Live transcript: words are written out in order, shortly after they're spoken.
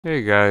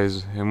Hey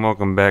guys, and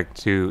welcome back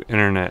to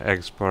Internet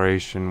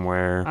Exploration,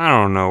 where I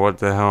don't know what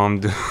the hell I'm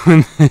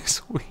doing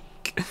this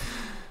week.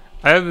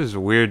 I have this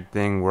weird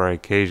thing where I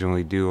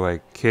occasionally do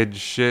like kids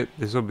shit.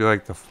 This will be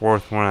like the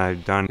fourth one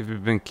I've done. If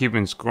you've been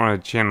keeping score on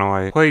the channel,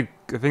 I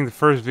think the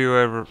first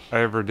video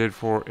I ever did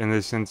for, in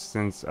this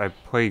instance, I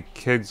played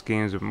kids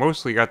games, but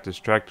mostly got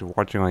distracted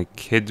watching like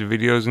kids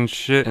videos and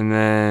shit. And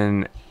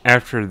then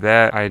after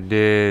that, I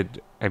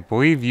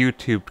believe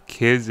YouTube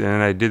Kids, and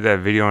then I did that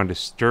video on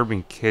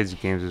disturbing kids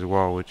games as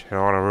well, which had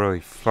a lot of really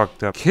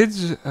fucked up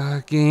kids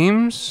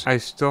games. I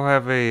still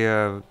have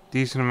a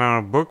decent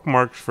amount of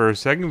bookmarks for a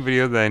second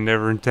video that I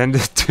never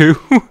intended to.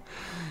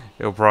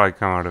 It'll probably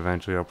come out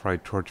eventually. I'll probably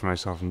torture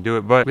myself and do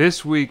it. But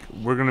this week,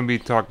 we're going to be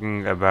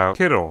talking about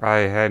Kiddle. I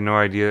had no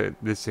idea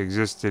this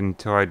existed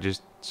until I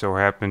just so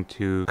happened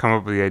to come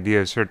up with the idea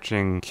of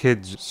searching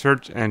kids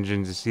search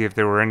engines to see if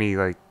there were any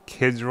like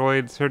kids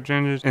related search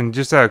engines. And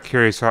just out of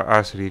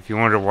curiosity, if you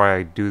wonder why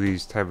I do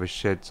these type of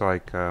shits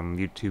like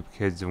YouTube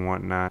Kids and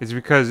whatnot, it's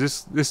because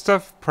this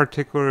stuff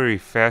particularly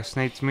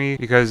fascinates me,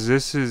 because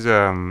this is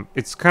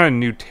it's kind of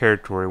new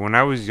territory. When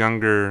I was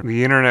younger,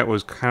 the internet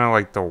was kind of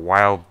like the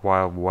wild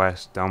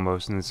west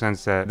almost, in the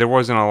sense that there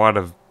wasn't a lot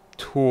of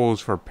tools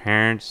for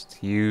parents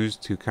to use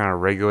to kind of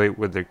regulate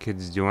what their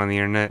kids do on the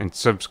internet, and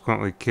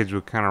subsequently kids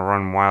would kind of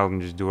run wild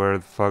and just do whatever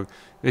the fuck.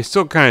 They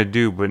still kind of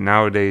do, but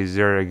nowadays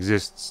there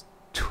exists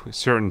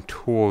certain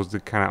tools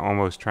that kind of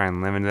almost try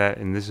and limit that,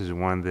 and this is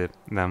one of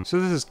them. So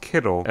this is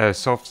Kiddle,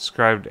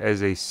 self-described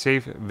as a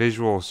safe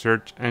visual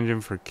search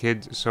engine for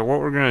kids. So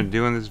what we're going to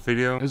do in this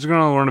video is we're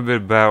going to learn a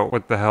bit about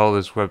what the hell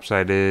this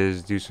website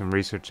is, do some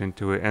research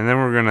into it, and then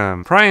we're going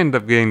to probably end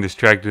up getting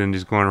distracted and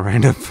just going to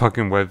random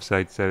fucking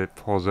websites that it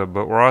pulls up.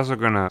 But we're also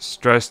going to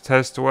stress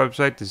test the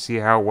website to see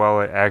how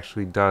well it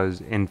actually does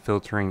in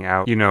filtering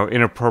out, you know,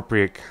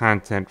 inappropriate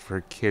content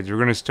for kids. We're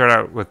going to start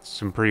out with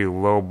some pretty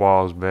low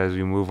balls, but as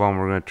we move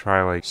on, we're going to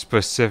try like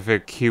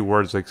specific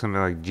keywords, like something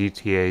like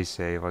GTA,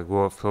 say, like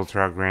will it filter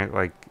out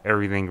like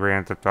everything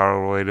Grand Theft Auto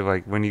related.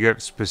 Like when you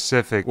get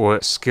specific, will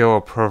it scale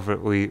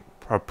appropriately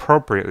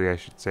I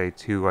should say,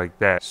 to like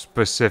that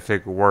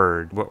specific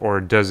word,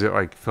 or does it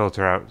like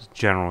filter out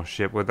general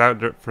shit?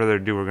 Without further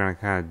ado, we're going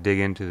to kind of dig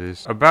into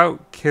this.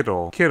 About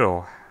Kiddle.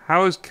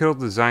 How is Kiddle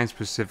designed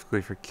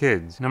specifically for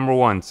kids? Number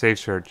 1, safe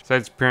search.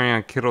 Sites appearing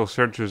on Kiddle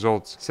search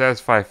results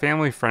satisfy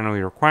family-friendly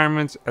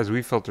requirements as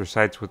we filter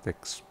sites with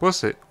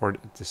explicit or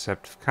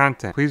deceptive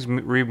content. Please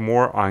read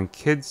more on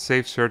kids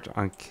safe search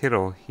on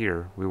Kiddle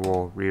here. We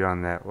will read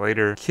on that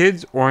later.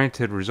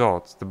 Kids-oriented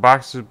results. The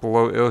boxes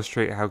below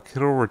illustrate how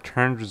Kiddle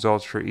returns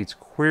results for each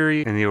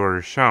query in the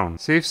order shown.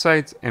 Safe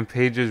sites and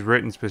pages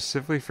written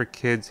specifically for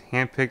kids,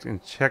 handpicked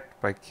and checked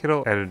by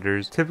Kiddle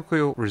editors,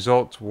 typically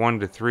results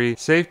 1 to 3.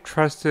 Safe,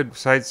 trusted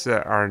sites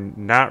that are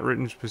not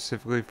written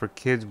specifically for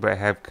kids but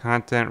have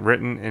content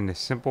written in a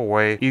simple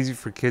way, easy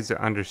for kids to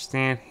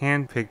understand,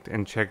 handpicked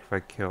and checked by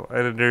Kiddle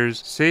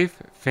editors.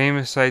 Safe,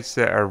 famous sites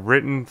that are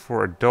written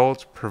for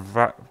adults,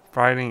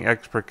 providing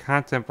expert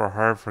content but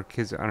hard for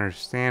kids to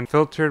understand,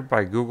 filtered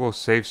by Google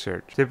Safe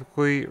Search,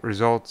 typically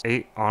results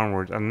 8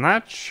 onwards. I'm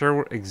not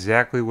sure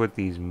exactly what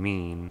these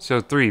mean.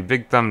 So 3,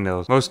 big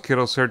thumbnails. Most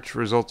Kiddle search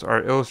results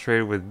are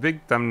illustrated with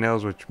big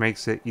thumbnails, which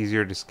makes it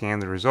easier to scan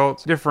the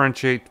results,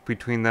 differentiate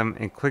between them,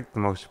 and click the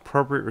most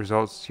appropriate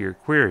results to your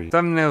query.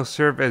 Thumbnails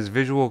serve as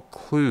visual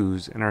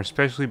clues and are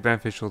especially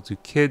beneficial to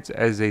kids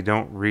as they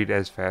don't read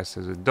as fast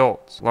as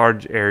adults.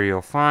 Large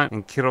Arial font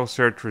and Kiddle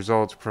search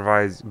results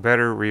provides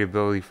better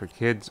readability for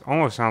kids.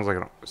 Almost sounds like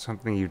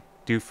something you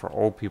do for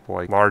old people,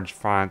 like large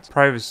fonts.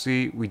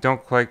 Privacy. We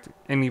don't collect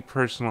any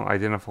personal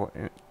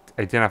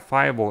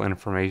identifiable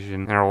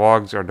information, and our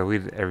logs are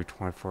deleted every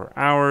 24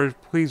 hours.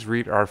 Please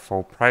read our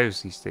full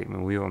privacy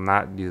statement. We will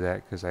not do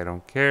that because I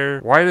don't care.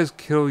 Why does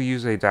Kiddle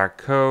use a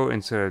 .co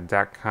instead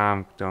of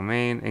 .com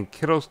domain? In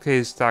Kiddle's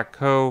case,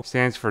 .co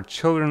stands for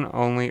children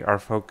only, our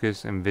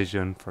focus and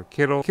vision for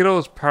Kiddle. Kiddle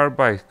is powered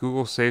by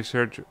Google Safe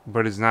Search,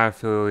 but is not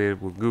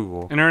affiliated with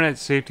Google. Internet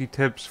safety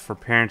tips for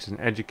parents and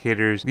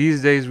educators.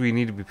 These days, we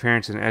need to be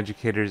parents and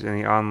educators in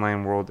the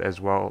online world as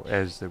well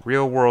as the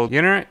real world. The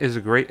internet is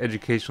a great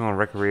educational and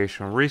recreational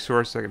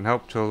resource that can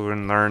help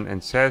children learn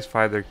and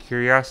satisfy their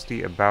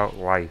curiosity about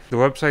life. The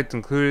websites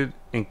included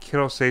in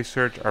Kiddle Safe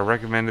Search are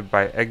recommended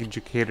by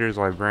educators,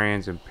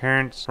 librarians, and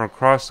parents from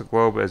across the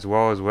globe, as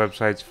well as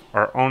websites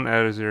our own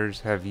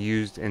editors have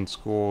used in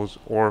schools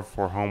or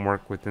for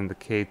homework within the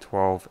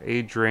K-12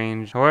 age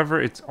range.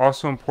 However, it's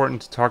also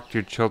important to talk to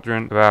your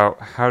children about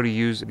how to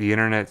use the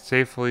internet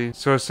safely.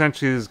 So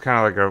essentially, this is kind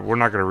of like we're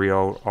not going to read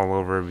all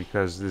over it,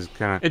 because this is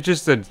kind of, it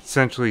just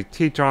essentially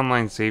teach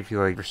online safety,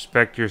 like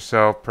respect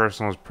yourself,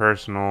 personal is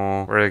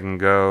personal, where they can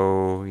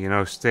go, you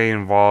know, stay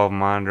involved,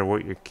 monitor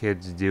what your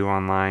kids do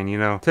online, you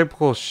know,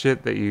 typical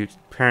shit that you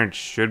parents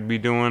should be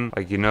doing.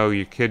 Like, you know,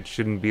 your kid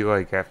shouldn't be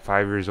like at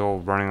 5 years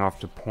old running off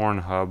to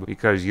Pornhub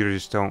because you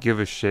just don't give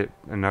a shit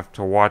enough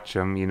to watch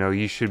them. You know,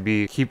 you should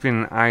be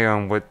keeping an eye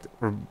on what,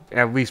 or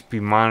at least be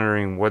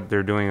monitoring what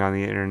they're doing on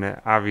the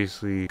internet,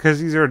 obviously,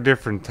 because these are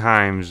different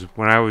times.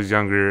 When I was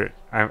younger,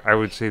 I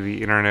would say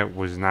the internet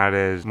was not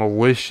as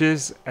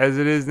malicious as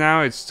it is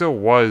now. It still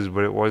was,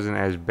 but it wasn't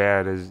as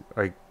bad as,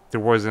 like, there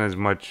wasn't as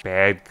much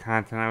bad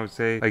content, I would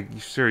say. Like,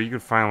 sure, you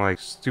could find, like,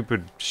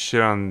 stupid shit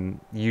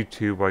on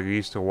YouTube. Like, I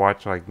used to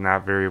watch, like,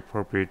 not very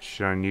appropriate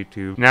shit on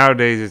YouTube.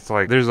 Nowadays, it's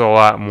like, there's a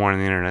lot more on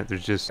the internet.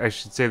 There's just, I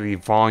should say the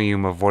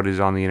volume of what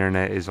is on the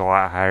internet is a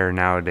lot higher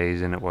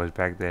nowadays than it was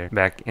back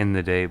in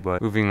the day.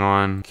 But moving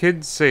on.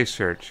 Kids Say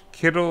Search.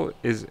 Kiddle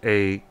is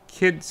a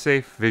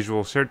kid-safe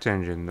visual search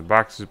engine. The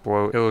boxes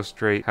below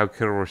illustrate how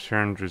Kiddle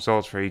returns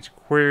results for each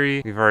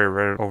query. We've already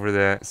read over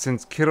that.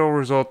 Since Kiddle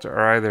results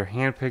are either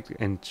handpicked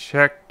and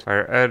checked by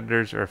our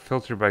editors or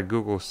filtered by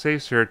Google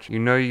Safe Search, you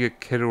know you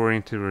get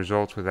kid-oriented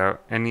results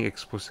without any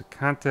explicit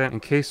content. In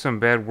case some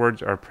bad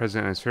words are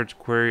present in a search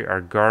query,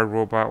 our guard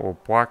robot will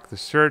block the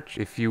search.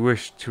 If you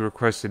wish to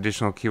request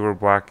additional keyword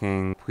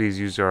blocking, please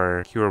use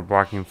our keyword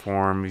blocking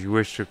form. If you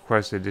wish to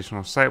request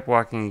additional site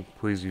blocking,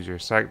 please use our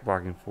site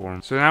blocking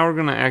form. So now we're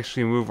going to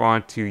actually move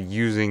on to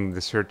using the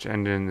search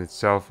engine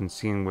itself and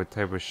seeing what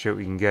type of shit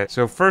we can get.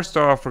 So first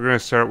off, we're going to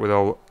start with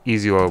a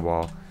easy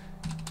lowball.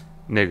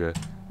 Nigga.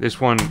 This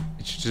one,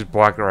 it should just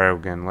block it right out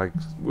again. Like,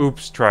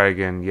 oops, try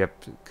again.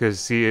 Yep. Because,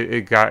 see,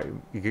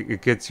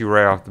 it gets you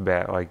right off the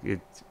bat. Like,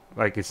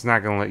 it's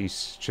not going to let you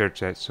search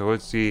that. So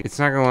let's see. It's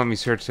not going to let me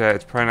search that.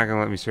 It's probably not going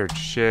to let me search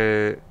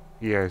shit.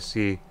 Yeah,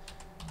 see.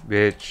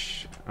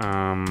 Bitch.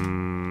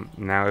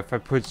 Now if I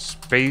put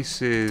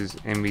spaces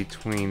in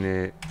between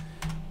it,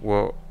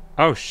 well,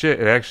 oh shit,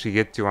 it actually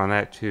gets you on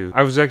that too.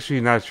 I was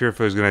actually not sure if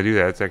it was gonna do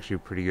that. It's actually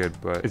pretty good,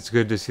 but it's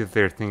good to see if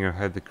they're thinking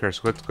ahead the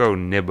curse. Let's go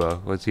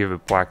Nibba. Let's see if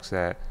it blocks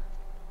that.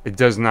 It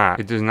does not.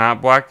 It does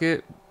not block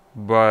it,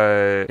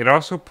 but it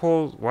also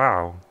pulls,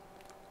 wow.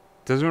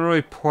 Doesn't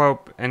really pull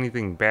up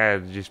anything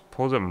bad. It just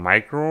pulls up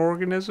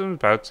microorganisms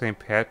about St.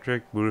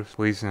 Patrick, Buddhist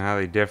beliefs and how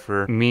they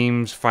differ.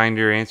 Memes, find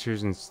your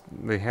answers, and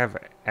they have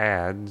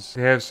ads.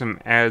 They have some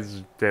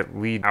ads that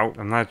lead out.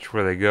 I'm not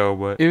sure where they go,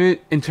 but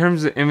in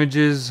terms of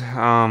images,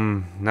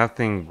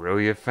 nothing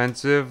really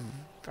offensive.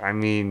 I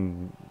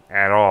mean,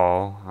 at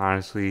all,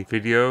 honestly.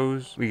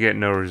 Videos, we get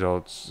no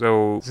results.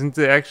 So since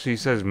it actually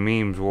says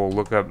memes, we'll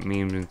look up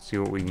memes and see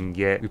what we can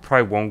get. We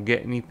probably won't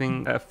get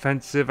anything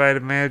offensive, I'd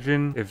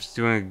imagine, if it's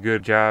doing a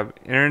good job.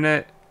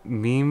 Internet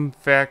meme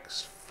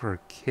facts for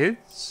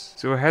kids?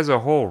 So it has a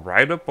whole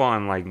write-up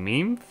on like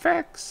meme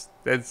facts?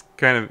 That's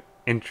kind of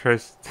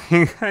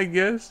interesting, I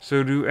guess.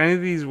 So do any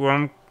of these, what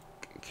I'm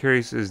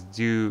curious is,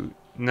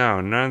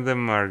 no, none of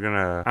them are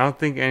gonna, I don't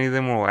think any of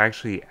them will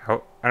actually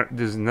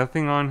there's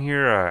nothing on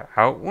here,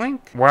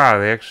 outlink? Wow,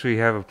 they actually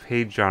have a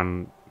page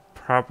on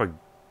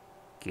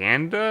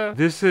propaganda?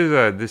 This is,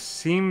 this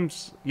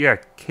seems, yeah,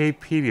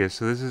 Kpedia,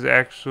 so this is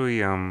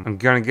actually, I'm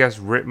gonna guess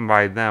written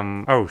by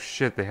them. Oh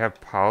shit, they have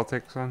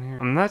politics on here?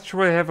 I'm not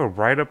sure they have a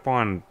write-up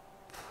on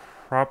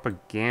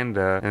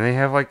propaganda, and they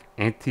have like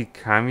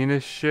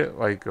anti-communist shit.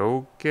 Like,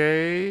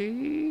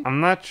 okay, I'm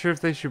not sure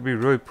if they should be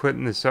really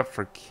putting this up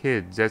for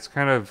kids. That's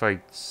kind of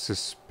like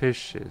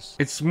suspicious.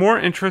 It's more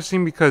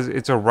interesting because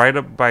it's a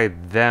write-up by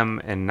them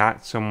and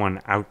not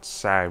someone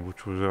outside,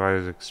 which was what I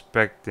was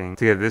expecting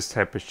to get this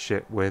type of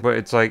shit with. But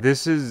it's like,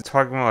 this is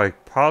talking about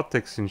like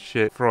politics and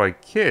shit for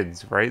like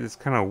kids, right? That's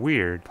kind of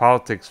weird.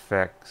 Politics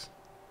facts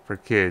for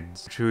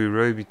kids. Should we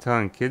really be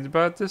telling kids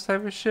about this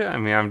type of shit? I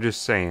mean, I'm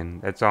just saying.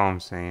 That's all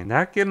I'm saying.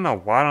 Not getting a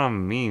lot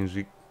on memes.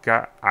 We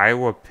got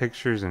Iowa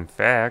pictures and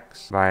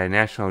facts by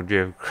National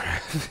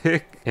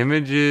Geographic.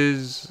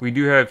 Images. We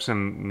do have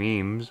some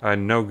memes.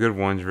 No good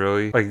ones,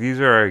 really. Like, these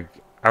are like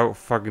out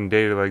fucking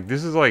dated. Like,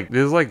 this is like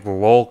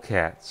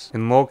lolcats.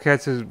 And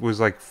lolcats was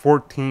like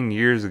 14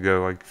 years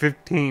ago. Like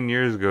 15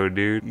 years ago,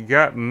 dude. You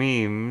got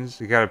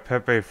memes. You got a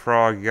Pepe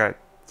Frog. You got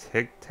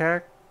Tic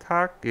Tac.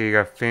 Yeah, you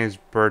got fans'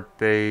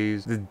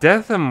 birthdays. The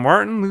death of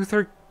Martin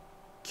Luther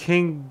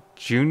King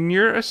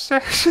Jr.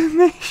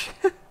 assassination?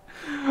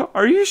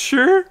 Are you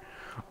sure?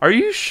 Are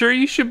you sure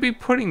you should be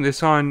putting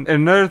this on?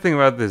 Another thing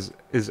about this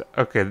is,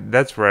 okay,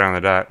 that's right on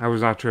the dot. I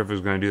was not sure if it was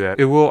going to do that.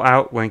 It will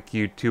outlink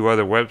you to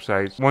other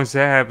websites. Once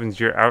that happens,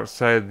 you're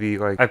outside the,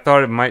 like, I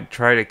thought it might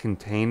try to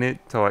contain it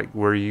to, like,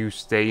 where you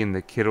stay in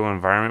the Kiddle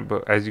environment,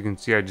 but as you can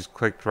see, I just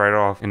clicked right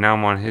off, and now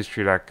I'm on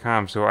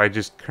history.com, so I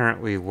just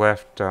currently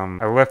left,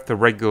 I left the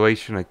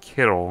regulation of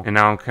Kiddle, and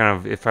now I'm kind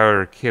of, if I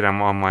were a kid,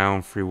 I'm on my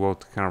own free will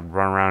to kind of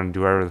run around and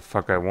do whatever the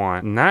fuck I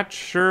want. Not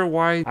sure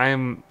why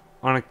I'm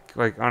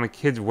on a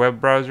kid's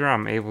web browser,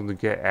 I'm able to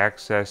get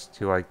access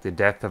to like the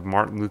death of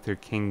Martin Luther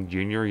King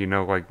Jr. You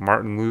know, like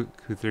Martin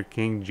Luther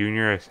King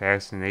Jr.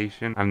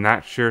 assassination. I'm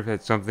not sure if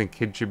that's something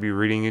kids should be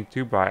reading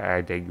into, but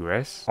I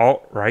digress.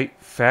 Alt-right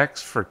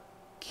facts for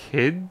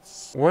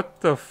kids?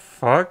 What the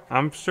fuck?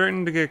 I'm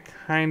starting to get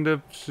kind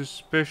of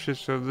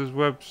suspicious of this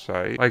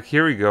website. Like,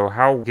 here we go.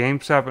 How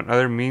GameStop and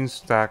other meme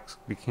stocks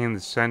became the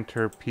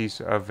centerpiece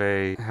of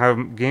a... How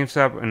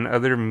GameStop and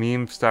other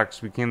meme stocks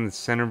became the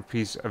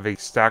centerpiece of a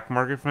stock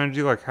market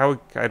frenzy. Like, how...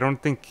 I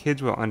don't think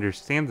kids will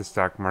understand the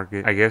stock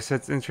market. I guess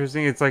that's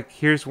interesting. It's like,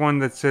 here's one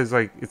that says,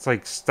 like, it's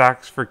like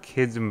stocks for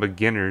kids and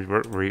beginners.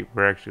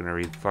 We're actually gonna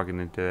read fucking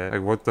into that.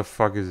 Like, what the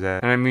fuck is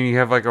that? And I mean, you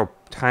have like a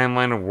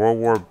timeline of World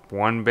War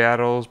I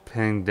battles,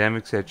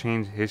 pandemics that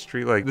changed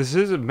history. Like, this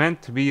isn't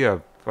meant to be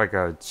a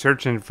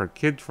search engine for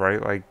kids, right?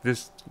 Like,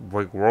 this,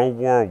 like, World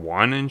War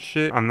I and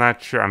shit. I'm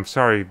not sure. I'm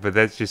sorry, but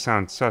that just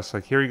sounds sus.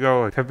 Like, here we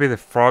go. Like, Pepe the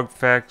Frog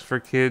facts for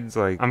kids.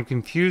 Like, I'm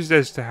confused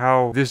as to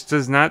how this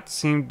does not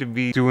seem to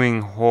be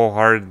doing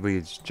wholeheartedly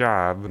its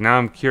job. Now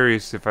I'm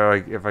curious if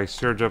I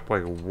search up,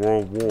 like,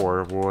 World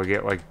War, will I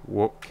get, like,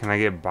 can I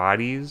get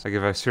bodies? Like,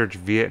 if I search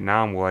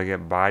Vietnam, will I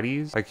get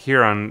bodies? Like,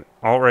 here on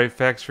Alt-Right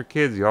Facts for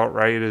Kids. The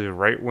alt-right is a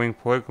right-wing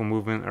political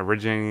movement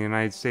originating in the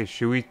United States.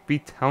 Should we be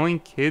telling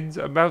kids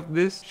about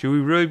this? Should we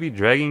really be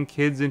dragging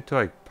kids into,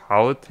 like,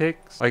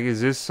 politics? Like,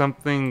 is this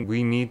something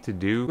we need to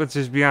do? Let's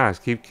just be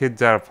honest. Keep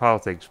kids out of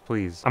politics,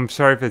 please. I'm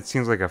sorry if it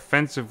seems, like,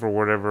 offensive or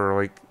whatever,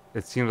 or, like,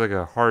 it seems like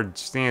a hard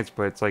stance,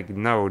 but it's like,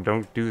 no,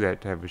 don't do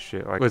that type of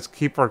shit. Like, let's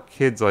keep our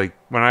kids, like,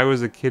 when I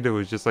was a kid, it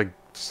was just, like,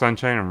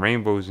 sunshine and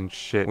rainbows and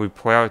shit. We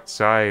play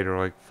outside or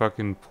like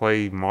fucking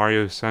play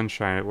Mario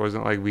Sunshine. It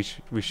wasn't like we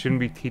shouldn't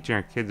be teaching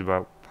our kids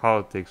about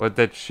politics. Let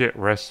that shit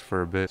rest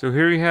for a bit. So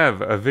here we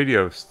have a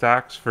video,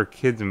 stocks for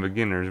kids and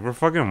beginners. We're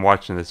fucking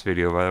watching this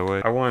video, by the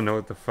way. I want to know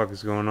what the fuck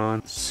is going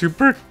on.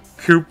 Super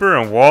Cooper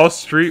and Wall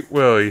Street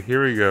Willie.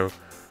 Here we go.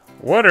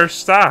 What are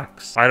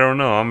stocks? I don't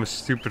know. I'm a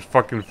stupid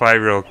fucking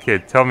 5-year-old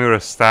kid. Tell me what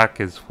a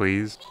stock is,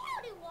 please.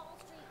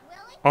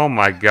 Oh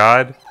my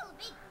god.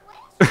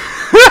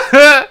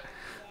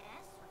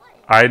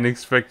 I didn't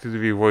expect it to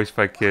be voiced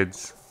by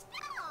kids.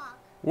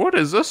 What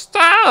is a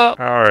stock?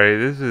 Alright,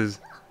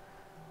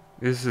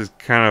 this is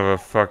kind of a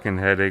fucking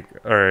headache.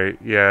 Alright,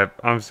 yeah,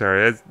 I'm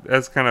sorry.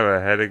 That's kind of a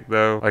headache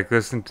though. Like,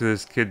 listen to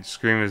this kid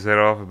scream his head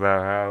off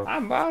about how I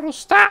bought a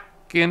stock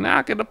and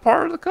I get a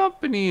part of the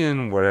company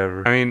and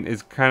whatever. I mean,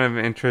 it's kind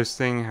of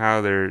interesting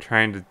how they're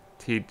trying to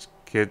teach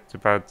kids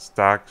about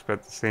stocks, but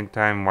at the same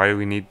time, why do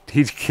we need to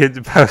teach kids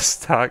about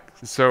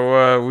stocks?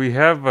 So, we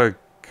have a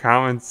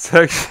comment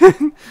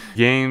section.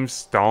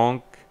 Games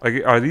stonk.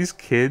 Like, are these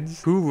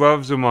kids? Who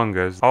loves Among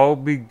Us? I'll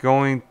be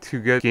going to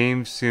get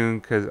games soon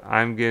because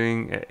I'm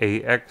getting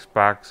a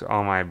Xbox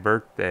on my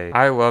birthday.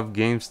 I love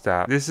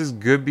GameStop. This is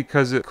good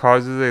because it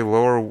causes a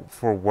lower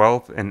for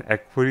wealth and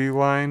equality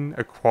line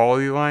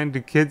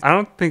to kids. I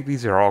don't think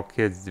these are all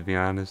kids, to be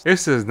honest.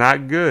 This is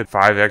not good.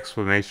 5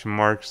 exclamation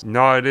marks.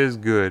 No, it is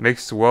good.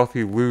 Makes the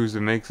wealthy lose. It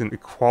makes an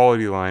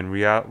equality line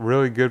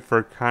really good for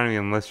economy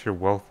unless you're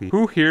wealthy.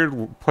 Who here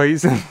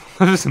plays and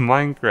loves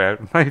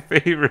Minecraft? My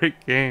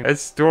favorite game. That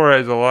store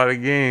has a lot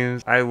of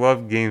games. I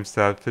love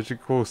GameStop. Such a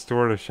cool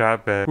store to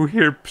shop at. Who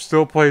here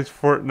still plays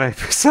Fortnite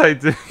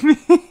besides me?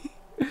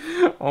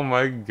 Oh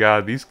my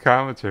god, these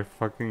comments are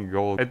fucking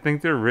gold. I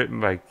think they're written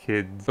by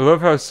kids. I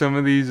love how some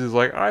of these is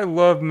like, I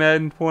love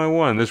Madden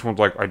 21. This one's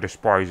like, I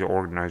despise the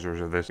organizers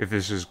of this. If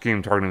this is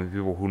game targeting the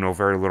people who know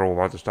very little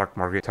about the stock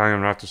market, telling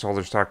them not to sell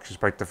their stocks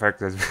despite the fact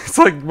that it's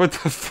like, what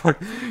the fuck?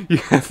 You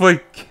have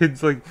like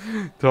kids like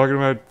talking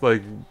about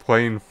like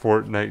playing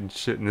Fortnite and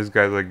shit, and this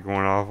guy's like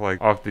going off like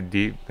off the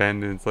deep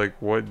end, and it's like,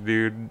 what,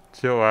 dude?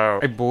 Chill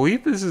out. I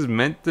believe this is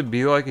meant to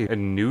be like a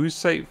news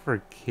site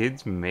for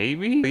kids,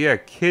 maybe? But yeah,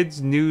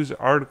 kids news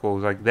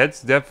articles. Like,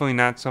 that's definitely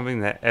not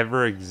something that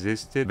ever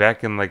existed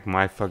back in like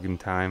my fucking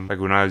time. Like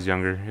when I was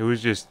younger, it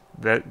was just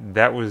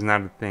that was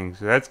not a thing.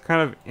 So that's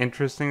kind of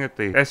interesting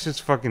that's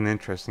just fucking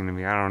interesting to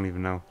me. I don't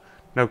even know.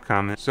 No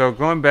comment. So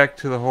going back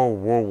to the whole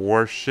World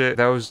War shit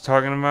that I was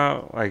talking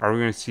about, like, are we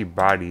gonna see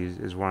bodies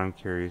is what I'm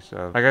curious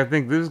of. Like, I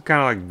think this is kind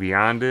of like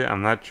beyond it.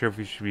 I'm not sure if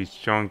we should be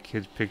showing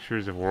kids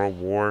pictures of World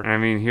War. And I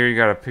mean, here you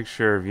got a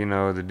picture of, you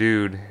know, the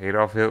dude,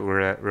 Adolf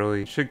Hitler. That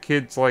really, should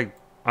kids like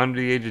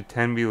under the age of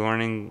 10 be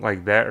learning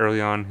like that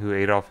early on who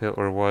Adolf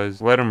Hitler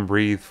was? Let them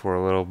breathe for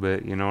a little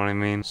bit, you know what I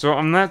mean? So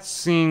I'm not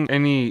seeing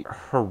any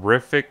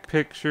horrific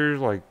pictures,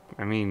 like,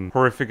 I mean,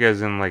 horrific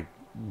as in like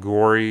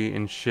gory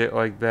and shit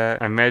like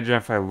that. I imagine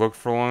if I look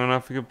for long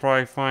enough, we could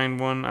probably find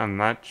one. I'm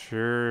not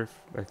sure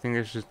if, I think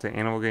it's just the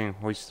animal getting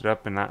hoisted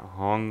up and not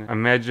hung. I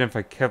imagine if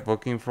I kept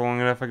looking for long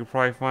enough, I could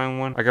probably find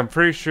one. Like, I'm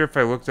pretty sure if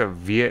I looked up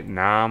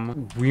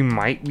Vietnam, we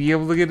might be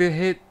able to get a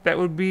hit that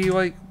would be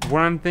like what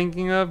I'm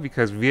thinking of,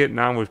 because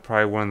Vietnam was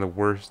probably one of the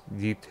worst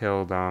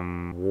detailed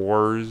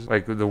wars.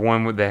 Like the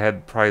one that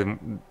had probably,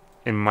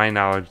 in my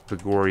knowledge, the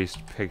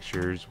goriest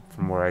pictures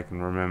from what I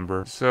can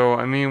remember. So,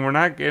 I mean, we're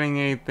not getting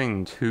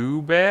anything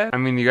too bad. I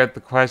mean, you got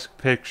the classic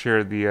picture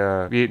of the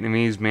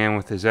Vietnamese man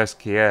with his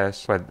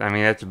SKS, but I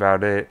mean, that's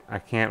about it. I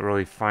can't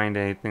really find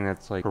anything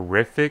that's like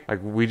horrific. Like,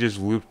 we just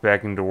looped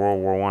back into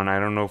World War I. I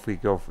don't know if we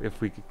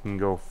can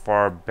go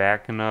far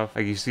back enough.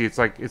 Like, you see, it's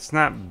like, it's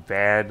not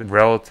bad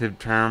relative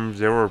terms.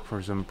 There were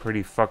some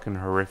pretty fucking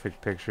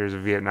horrific pictures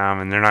of Vietnam,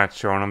 and they're not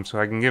showing them, so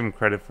I can give them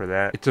credit for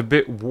that. It's a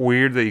bit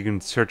weird that you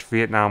can search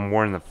Vietnam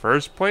War in the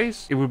first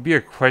place. It would be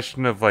a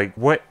question of like,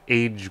 what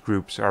age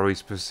groups are we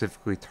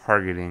specifically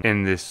targeting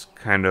in this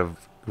kind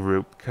of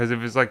group? Because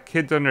if it's like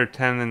kids under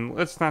 10, then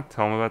let's not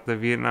tell them about the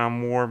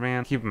Vietnam War,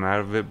 man. Keep them out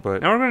of it.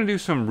 But now we're going to do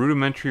some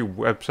rudimentary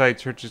website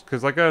searches,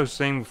 because like I was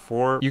saying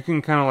before, you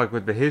can kind of like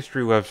with the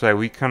history website,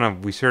 we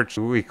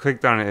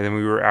clicked on it, and then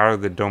we were out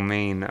of the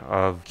domain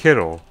of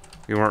Kiddle.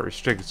 We weren't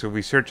restricted. So if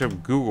we search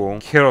up Google,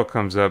 Kiddle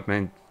comes up,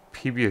 and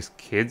PBS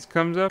Kids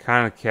comes up,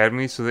 Khan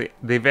Academy. So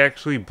they've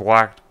actually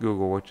blocked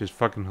Google, which is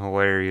fucking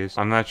hilarious.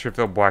 I'm not sure if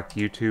they'll block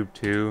YouTube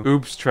too.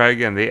 Oops, try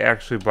again. They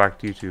actually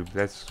blocked YouTube.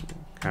 That's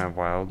kind of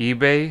wild.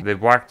 eBay, they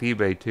blocked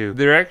eBay too.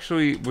 They're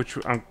actually, which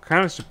I'm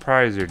kind of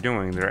surprised they're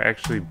doing, they're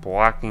actually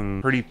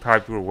blocking pretty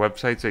popular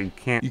websites that you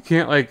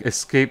can't like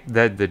escape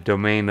the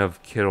domain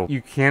of Kiddle.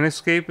 You can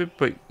escape it,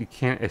 but you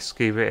can't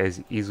escape it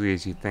as easily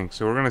as you think.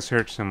 So we're gonna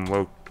search some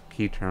low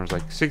key terms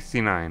like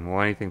 69.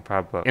 Will anything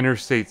pop up?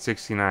 Interstate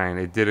 69.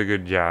 It did a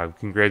good job.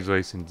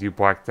 Congratulations. You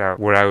blocked out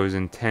what I was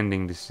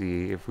intending to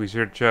see. If we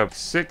search up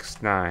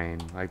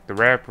 6ix9ine, like the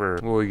rapper,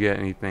 will we get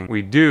anything?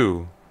 We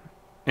do.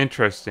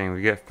 Interesting.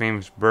 We get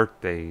famous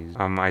birthdays.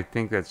 I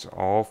think that's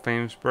all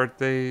famous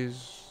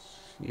birthdays.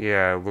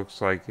 Yeah, it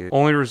looks like it.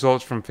 Only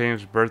results from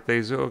famous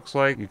birthdays, it looks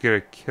like. You get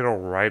a Kiddle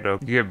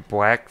write-up. You get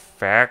black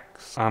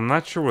facts. I'm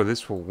not sure where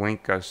this will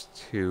link us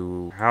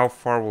to. How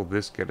far will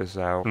this get us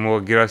out? And will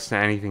it get us to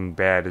anything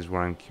bad is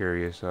what I'm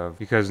curious of.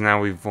 Because now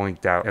we've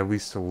linked out at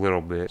least a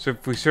little bit. So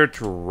if we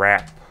search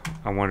rap,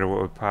 I wonder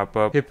what would pop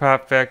up.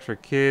 Hip-hop facts for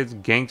kids.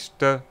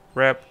 Gangsta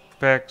rap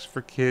facts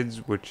for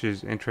kids, which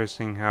is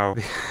interesting how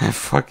they have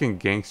fucking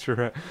gangster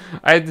rap.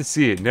 I had to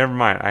see it. Never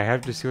mind. I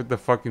have to see what the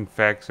fucking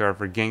facts are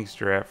for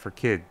gangster rap for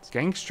kids.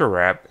 Gangster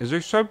rap is a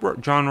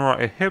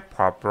subgenre of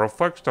hip-hop that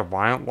reflects the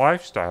violent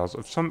lifestyles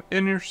of some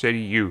inner-city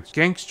youth.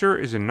 Gangster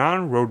is a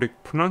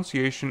non-rhotic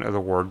pronunciation of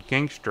the word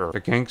gangster.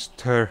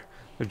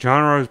 The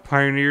genre was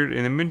pioneered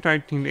in the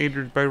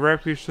mid-1980s by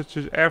rappers such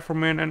as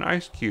Afroman and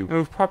Ice Cube, and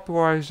was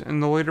popularized in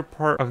the later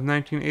part of the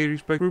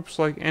 1980s by groups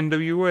like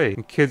NWA.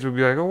 And kids would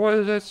be like, oh, what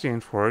does that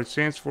stand for? It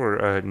stands for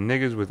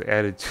niggas with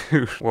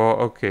attitude. Well,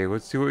 okay,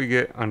 let's see what we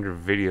get under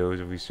videos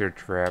if we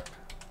search rap.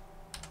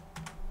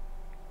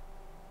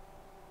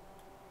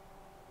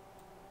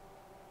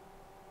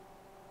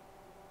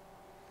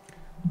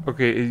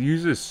 Okay, it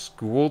uses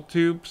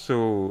SchoolTube,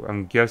 so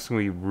I'm guessing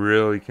we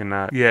really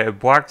cannot. Yeah, it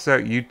blocks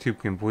out YouTube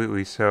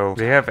completely, so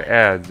they have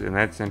ads, and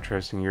that's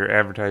interesting. You're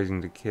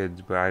advertising to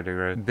kids, but I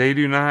digress. They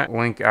do not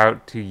link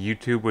out to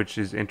YouTube, which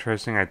is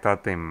interesting. I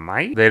thought they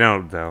might. They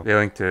don't, though. They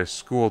link to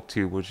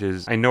SchoolTube, which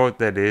is, I know what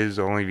that is,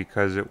 only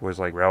because it was,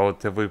 like,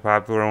 relatively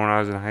popular when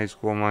I was in high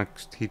school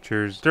amongst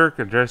teachers. Dirk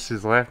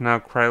addresses Laugh Now,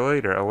 Cry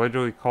Later,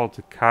 allegedly called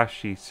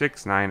Tekashi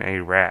 6ix9ine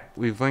a rat.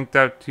 We've linked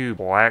out to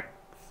Black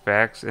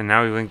Facts, and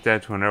now we linked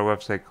that to another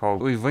website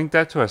called, we've linked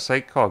that to a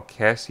site called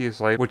Cassius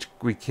Life, which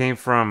we came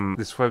from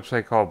this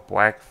website called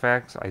Black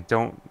Facts. I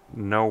don't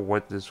know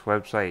what this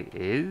website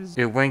is.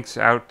 It links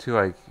out to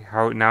like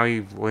how, now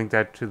you've linked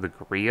that to the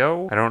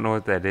Grio. I don't know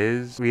what that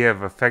is. We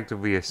have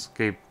effectively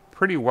escaped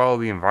pretty well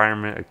the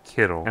environment of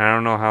Kiddle, and I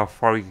don't know how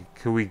far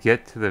could we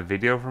get to the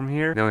video from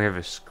here. Then we have a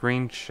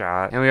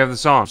screenshot, and we have the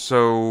song.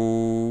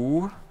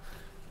 So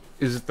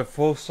is it the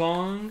full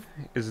song?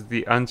 Is it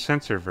the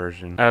uncensored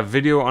version?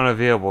 Video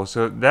unavailable.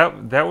 So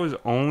that was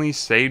only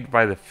saved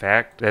by the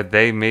fact that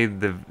they made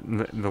the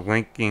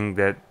linking,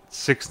 that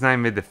 6ix9ine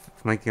made the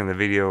linking of the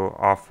video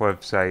off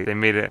website. They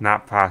made it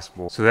not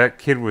possible. So that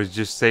kid was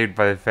just saved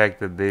by the fact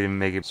that they didn't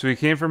make it. So we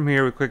came from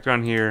here, we clicked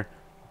on here,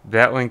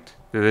 that linked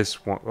to this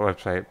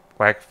website,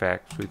 Black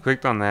Facts. We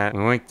clicked on that,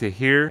 we linked to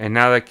here, and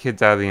now that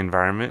kid's out of the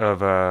environment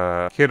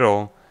of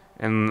Kiddle.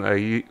 And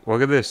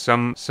look at this,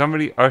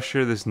 somebody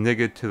usher this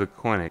nigga to the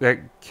clinic. That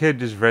kid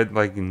just read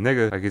like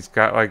nigga, like it's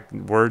got like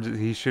words that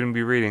he shouldn't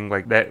be reading,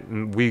 like that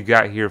we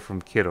got here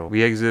from Kiddle.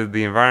 We exited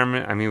the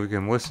environment. I mean, we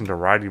can listen to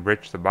Roddy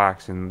Ricch the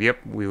Box, and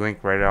yep, we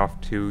link right off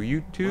to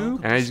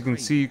YouTube. And as you can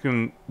see,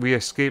 we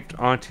escaped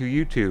onto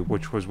YouTube,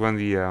 which was one of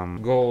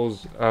the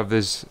goals of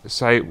this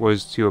site,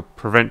 was to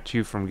prevent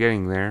you from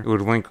getting there. It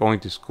would link only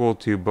to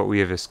SchoolTube, but we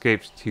have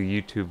escaped to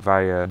YouTube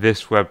via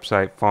this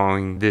website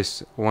following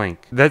this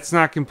link. That's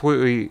not completely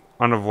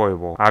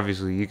unavoidable.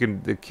 Obviously,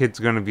 the kid's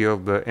gonna be able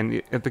to,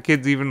 and if the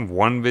kid's even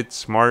one bit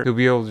smart, he'll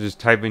be able to just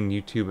type in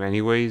YouTube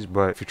anyways.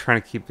 But if you're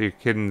trying to keep your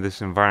kid in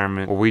this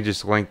environment, well, we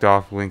just linked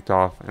off,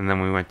 and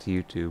then we went to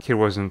YouTube. Kid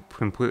wasn't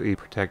completely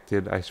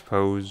protected, I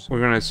suppose.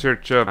 We're gonna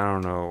search up, I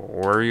don't know,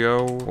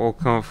 Oreo. We'll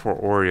come up for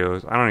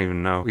Oreos. I don't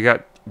even know. We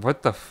got,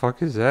 what the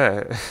fuck is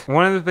that?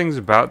 One of the things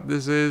about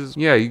this is,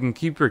 yeah, you can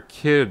keep your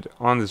kid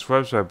on this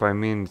website, but I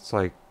mean, it's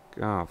like,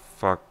 oh,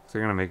 fuck.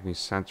 They're gonna make me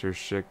censor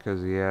shit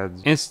because the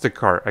ads.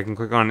 Instacart. I can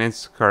click on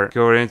Instacart,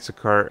 go to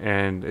Instacart,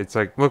 and it's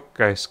like, look,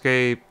 I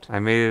escaped. I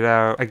made it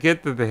out. I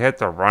get that they had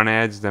to run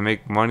ads to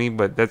make money,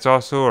 but that's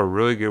also a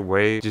really good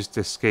way just to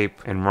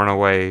escape and run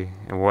away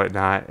and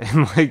whatnot.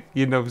 And like,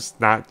 you know,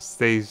 not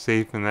stay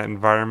safe in that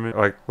environment.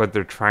 Like what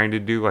they're trying to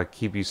do, like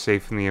keep you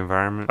safe in the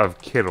environment of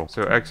Kiddle.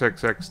 So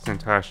XXX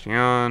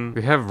Tentacion.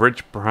 We have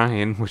Rich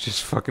Brian, which is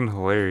fucking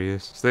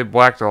hilarious. So they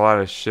blacked a lot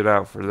of shit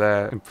out for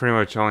that. And pretty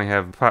much only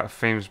have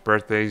famous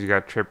birthdays. You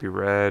got Trippy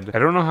Red. I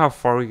don't know how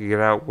far we could get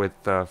out with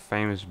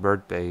famous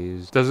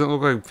birthdays. Doesn't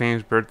look like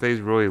famous birthdays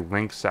really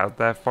links out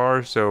that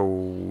far,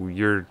 so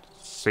you're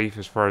safe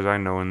as far as I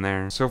know in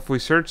there. So if we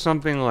search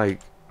something like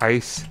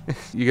ice,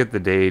 you get the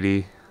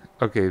deity.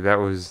 Okay, that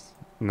was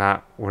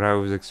not what I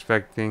was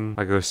expecting.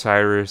 Like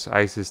Osiris,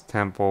 Isis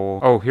Temple.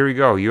 Oh, here we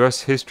go.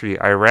 U.S. history.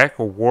 Iraq,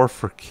 a war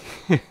for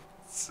kids.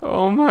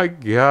 Oh my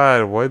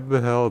god, what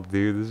the hell,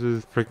 dude? This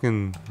is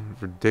freaking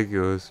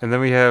ridiculous. And then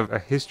we have a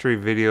history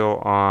video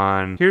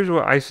on here's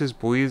what ISIS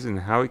believes and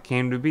how it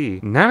came to be.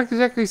 Not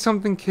exactly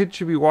something kids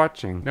should be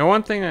watching. Now,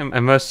 one thing I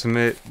must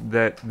admit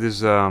that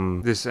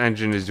this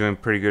engine is doing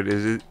pretty good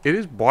is it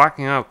is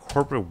blocking out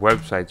corporate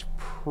websites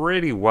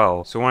pretty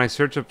well. So when I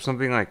search up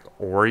something like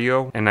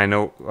Oreo, and I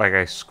know, like,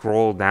 I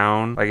scroll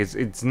down, like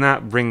it's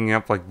not bringing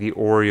up like the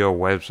Oreo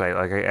website.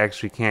 Like I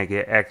actually can't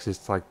get access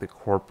to like the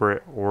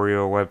corporate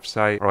Oreo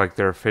website or like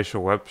their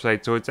official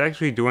website. So it's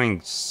actually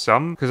doing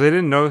some, because I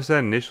didn't notice that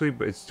initially,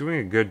 but it's doing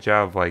a good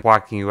job of like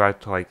blocking you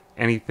out to like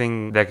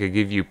anything that could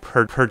give you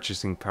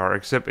purchasing power,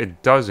 except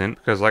it doesn't,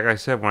 because like I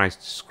said, when I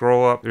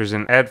scroll up, there's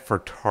an ad for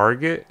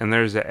Target and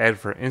there's an ad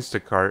for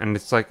Instacart, and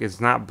it's like it's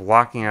not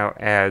blocking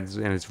out ads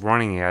and it's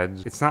running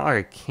ads. It's not like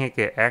I can't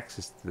get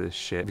access to this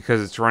shit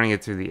because it's running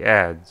it through the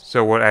ads.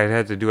 So what I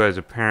had to do as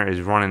a parent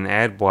is run an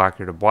ad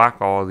blocker to block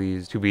all of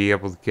these to be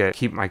able to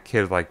keep my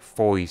kid like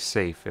fully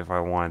safe if I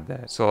wanted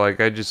that. So like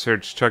I just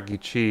searched Chuck E.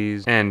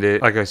 Cheese, and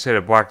it, like I said,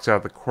 it blocks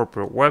out the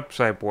corporate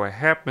website. But what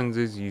happens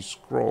is you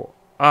scroll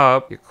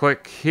up, you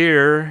click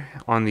here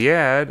on the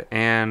ad,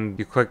 and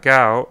you click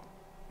out,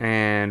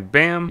 and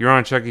bam, you're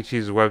on Chuck E.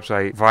 Cheese's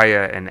website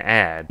via an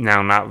ad.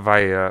 Now, not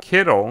via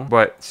Kiddle,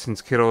 but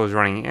since Kiddle is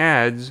running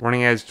ads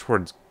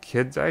towards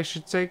kids, I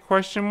should say,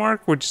 question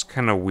mark, which is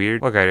kind of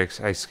weird. Look, I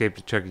escaped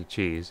to Chuck E.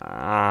 Cheese.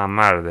 I'm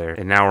out of there.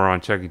 And now we're on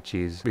Chuck E.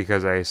 Cheese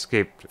because I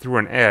escaped through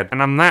an ad.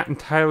 And I'm not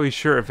entirely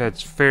sure if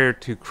that's fair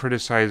to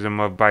criticize them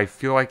of, but I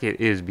feel like it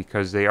is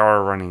because they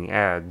are running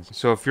ads.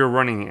 So if you're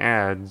running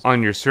ads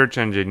on your search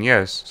engine,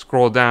 yes,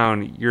 scroll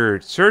down, your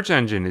search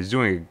engine is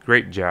doing a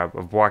great job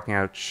of blocking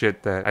out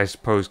shit that I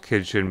suppose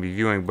kids shouldn't be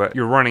viewing, but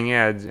you're running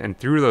ads, and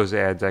through those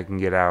ads I can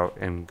get out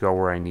and go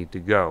where I need to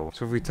go.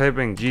 So if we type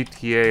in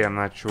GTA, I'm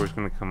not sure what's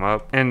going to come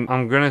up. And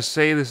I'm gonna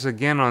say this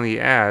again on the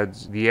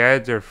ads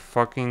are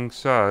fucking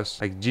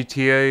sus. Like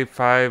GTA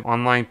 5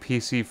 online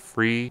PC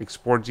free,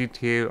 export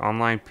GTA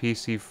online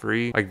PC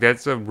free, like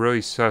that's a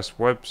really sus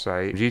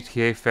website.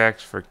 GTA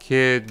facts for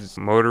kids,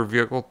 motor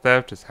vehicle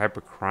theft is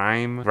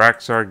hypercrime,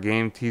 Rockstar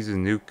game teases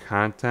new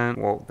content.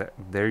 Well,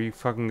 there you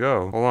fucking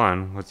go. Hold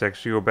on, let's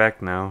actually go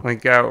back now.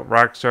 Link out,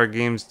 Rockstar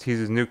Games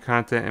teases new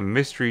content and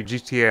mystery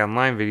GTA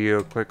online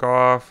video. Click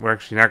off. We're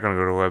actually not gonna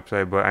go to the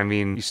website, but I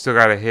mean, you still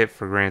got a hit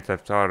for Grand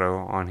Theft Auto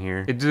on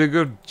here. It did a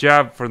good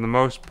job for the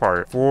most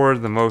part,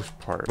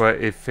 but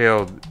it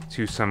failed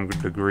to some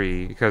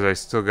degree because I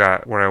still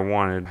got what I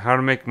wanted. How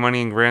to make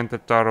money in Grand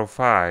Theft Auto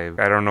 5.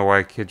 I don't know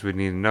why kids would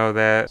need to know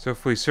that. So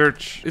if we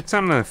search, it's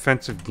not an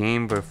offensive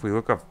game, but if we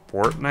look up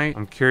Fortnite,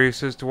 I'm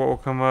curious as to what will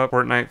come up.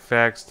 Fortnite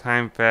facts,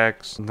 time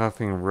facts,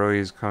 nothing really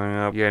is coming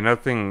up. Yeah,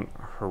 nothing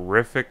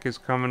horrific is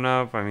coming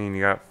up. I mean,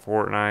 you got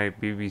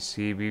Fortnite,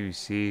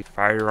 BBC,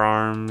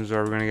 firearms.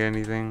 Are we gonna get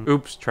anything?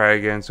 Oops, try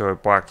again. So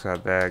it blocks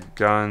out that.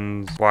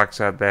 Guns,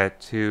 blocks out that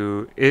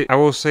too. I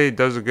will say it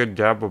does a good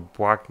job of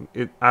blocking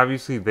it.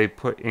 Obviously, they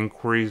put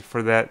inquiries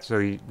for that, so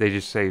they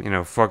just say, you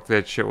know, fuck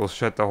that shit, we'll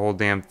shut the whole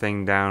damn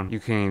thing down.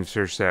 You can't even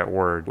search that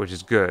word, which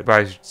is good. But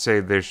I should say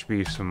there should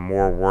be some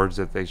more words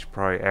that they should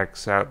probably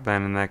X out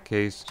then in that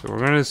case. So we're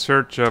gonna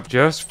search up,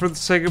 just for the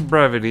sake of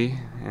brevity,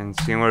 and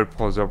seeing what it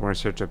pulls up, we're gonna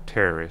search up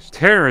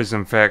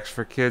terrorism facts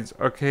for kids.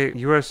 Okay,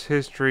 U.S.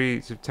 history,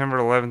 September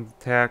 11th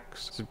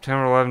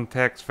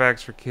attacks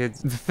facts for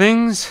kids. The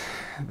things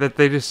that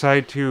they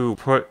decide to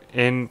put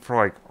in for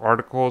like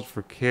articles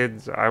for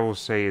kids, I will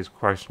say is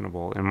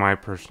questionable in my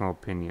personal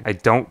opinion. I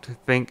don't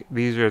think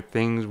these are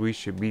things we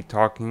should be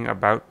talking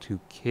about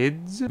to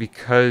kids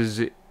because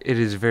it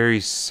is very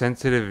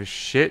sensitive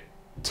shit.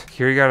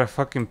 Here you got a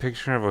fucking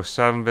picture of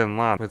Osama bin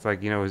Laden with,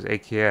 like, you know, his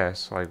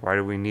AKS. Like, why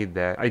do we need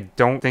that? I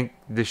don't think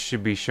this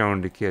should be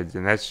shown to kids,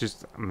 and that's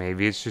just,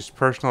 maybe it's just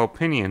personal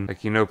opinion.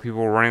 Like, you know,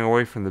 people running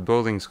away from the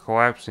buildings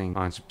collapsing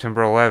on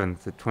September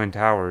 11th, the Twin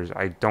Towers.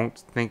 I don't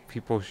think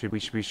we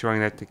should be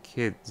showing that to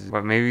kids.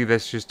 But maybe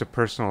that's just a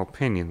personal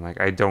opinion. Like,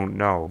 I don't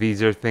know.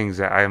 These are things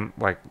that I'm,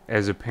 like,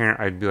 as a parent,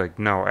 I'd be like,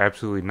 no,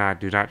 absolutely not.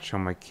 Do not show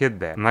my kid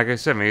that. And like I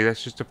said, maybe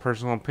that's just a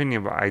personal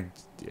opinion, but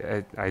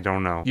I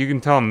don't know. You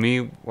can tell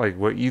me like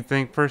what you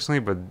think personally,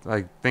 but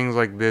like things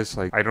like this,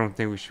 like I don't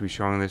think we should be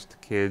showing this to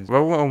kids.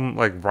 Let alone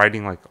like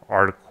writing like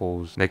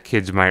articles that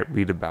kids might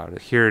read about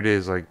it. Here it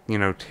is, like, you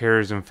know,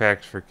 terrorism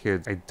facts for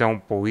kids. I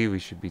don't believe we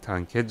should be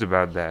telling kids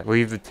about that.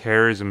 Leave the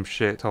terrorism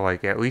shit to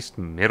like at least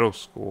middle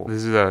school.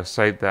 This is a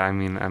site that I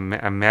mean,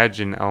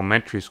 imagine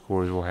elementary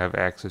schoolers will have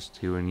access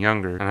to and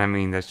younger. And I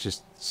mean, that's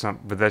just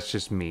but that's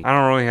just me. I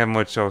don't really have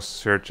much else to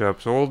search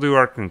up, so we'll do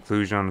our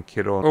conclusion on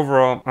Kiddle.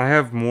 Overall, I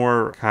have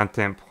more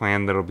content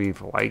planned that'll be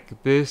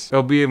like this.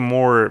 It'll be a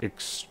more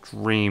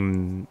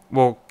extreme.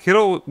 Well,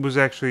 Kiddle was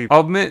actually,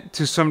 I'll admit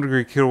to some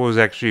degree, Kiddle was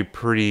actually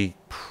pretty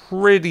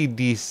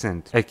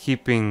decent at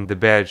keeping the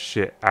bad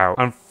shit out.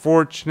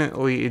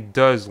 Unfortunately, it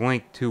does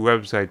link to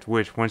websites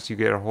which, once you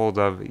get a hold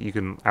of, you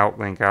can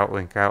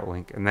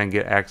outlink, and then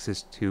get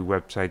access to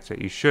websites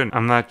that you shouldn't.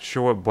 I'm not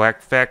sure what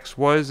Black Facts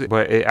was,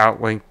 but it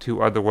outlinked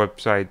to other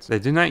websites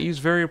that did not use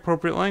very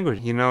appropriate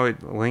language. You know,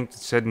 it linked,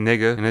 said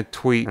nigga in a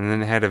tweet, and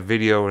then it had a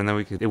video, and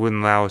then it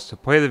wouldn't allow us to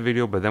play the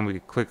video, but then we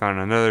could click on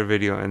another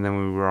video, and then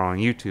we were on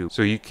YouTube.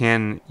 So you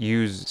can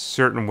use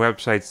certain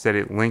websites that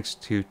it links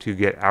to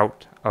get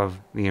out of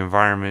the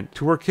environment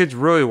to where kids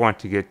really want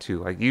to get to,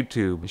 like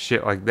YouTube and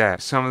shit like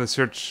that. Some of the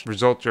search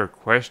results are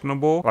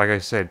questionable. Like I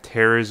said,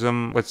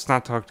 terrorism, let's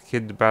not talk to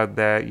kids about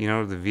that. You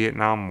know, the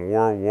Vietnam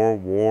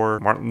War,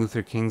 Martin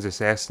Luther King's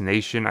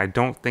assassination. I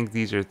don't think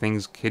these are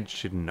things kids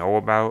should know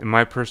about, in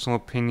my personal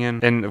opinion.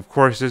 And of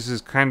course, this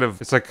is kind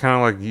of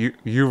like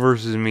you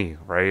versus me,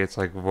 right? It's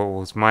like,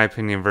 well, it's my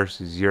opinion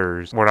versus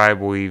yours. What I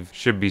believe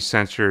should be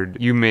censored,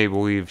 you may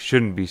believe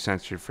shouldn't be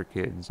censored for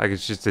kids. Like,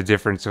 it's just a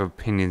difference of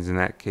opinions in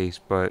that case.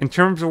 But in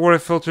terms of what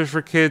it filters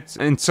for kids,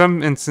 in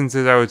some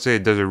instances, I would say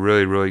it does a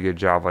really good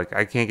job. Like,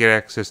 I can't get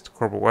access to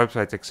corporate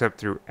websites except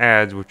through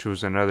ads, which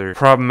was another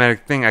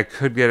problematic thing. I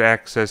could get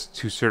access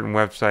to certain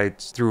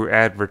websites through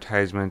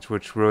advertisements,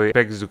 which really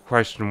begs the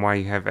question why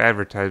you have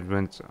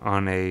advertisements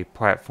on a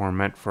platform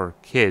meant for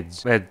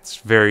kids. That's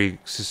very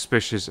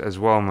suspicious as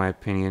well, in my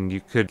opinion. You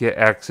could get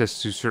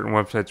access to certain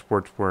websites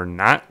which were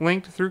not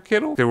linked through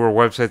Kiddle. There were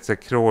websites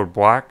that Kiddle would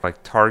block,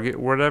 like Target or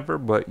whatever,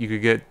 but you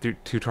could get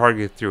to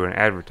Target through an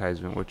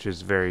advertisement, which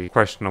is very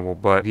questionable.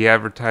 But the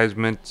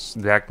advertisements,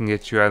 that can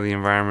get you out of the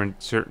environment.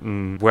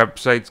 Certain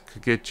websites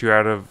could get you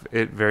out of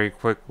it very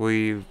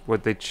quickly.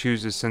 What they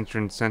choose to censor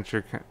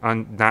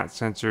and not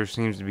censor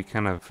seems to be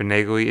kind of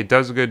finagly. It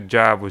does a good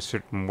job with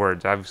certain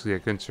words. Obviously, I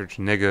couldn't search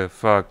nigga,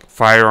 fuck,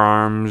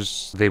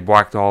 firearms. They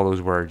blocked all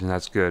those words, and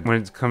that's good.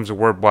 When it comes to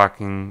word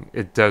blocking,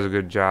 it does a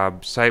good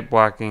job. Site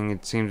blocking,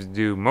 it seems to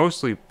do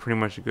mostly pretty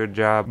much a good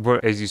job.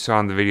 But as you saw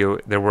in the video,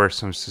 there were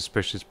some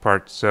suspicious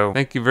parts. So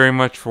thank you very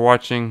much for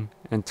watching.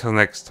 Until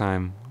next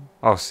time,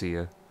 I'll see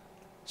ya.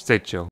 Stay chill.